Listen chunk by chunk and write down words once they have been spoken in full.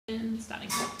And starting.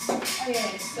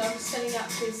 Okay, so I'm setting up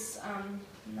this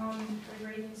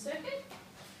non-rebreathing circuit.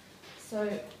 So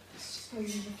let's just go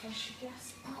into the pressure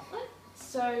gas outlet.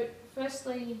 So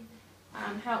firstly,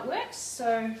 how it works.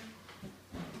 So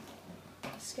the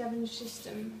scavenge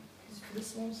system is for the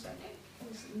small circuit.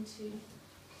 Goes into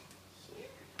here.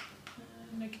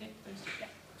 No connect those two.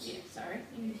 Yeah, sorry,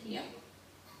 into here.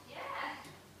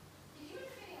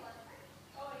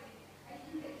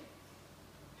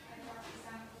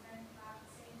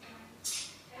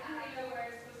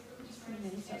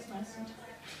 So it's nice and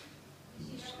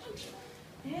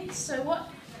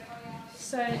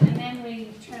okay, and then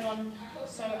we turn on,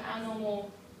 so our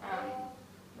normal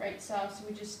rates are,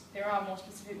 there are more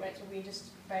specific rates where we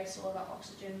just base all of our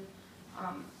oxygen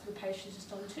for the patient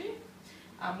just on 2.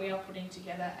 We are putting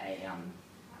together a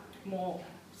more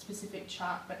specific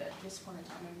chart, but at this point in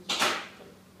time we just put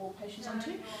all patients on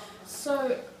 2.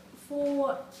 So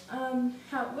for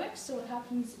how it works, so what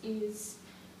happens is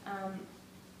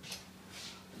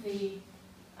the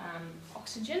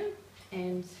oxygen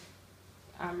and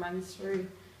runs through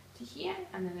to here,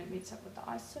 and then it meets up with the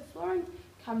isoflurane,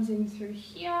 comes in through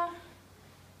here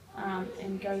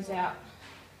and goes out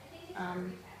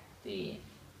the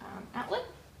outlet,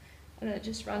 and then it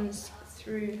just runs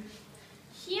through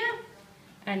here,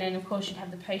 and then of course you'd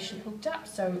have the patient hooked up,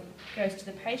 so it goes to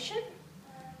the patient,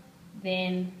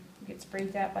 then gets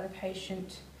breathed out by the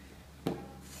patient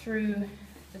through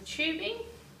the tubing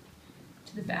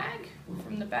to the bag,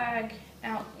 from the bag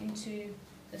out into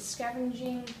the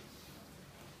scavenging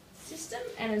system,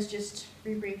 and is just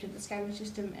rebreathed in the scavenging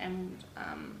system, and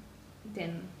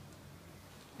then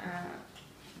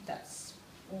that's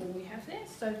all we have there.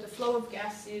 So the flow of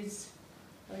gas is,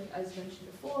 as mentioned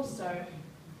before, so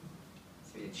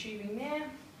through the tubing there,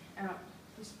 out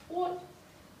this port,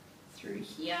 through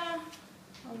here,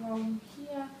 along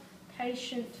here,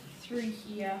 patient through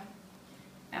here,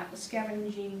 out the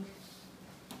scavenging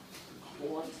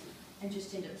port, and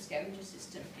just into the scavenger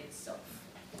system itself.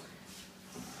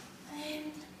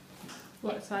 And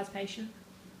What size patient?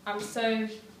 so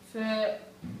for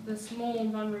the small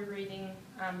non-rebreathing,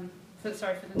 for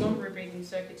the non-rebreathing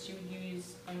circuits, you would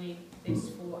use only this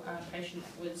for a patient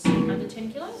that was under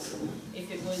 10 kilos.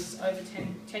 If it was over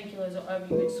 10 kilos or over,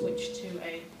 you would switch to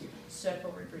a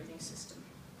circle rebreathing system.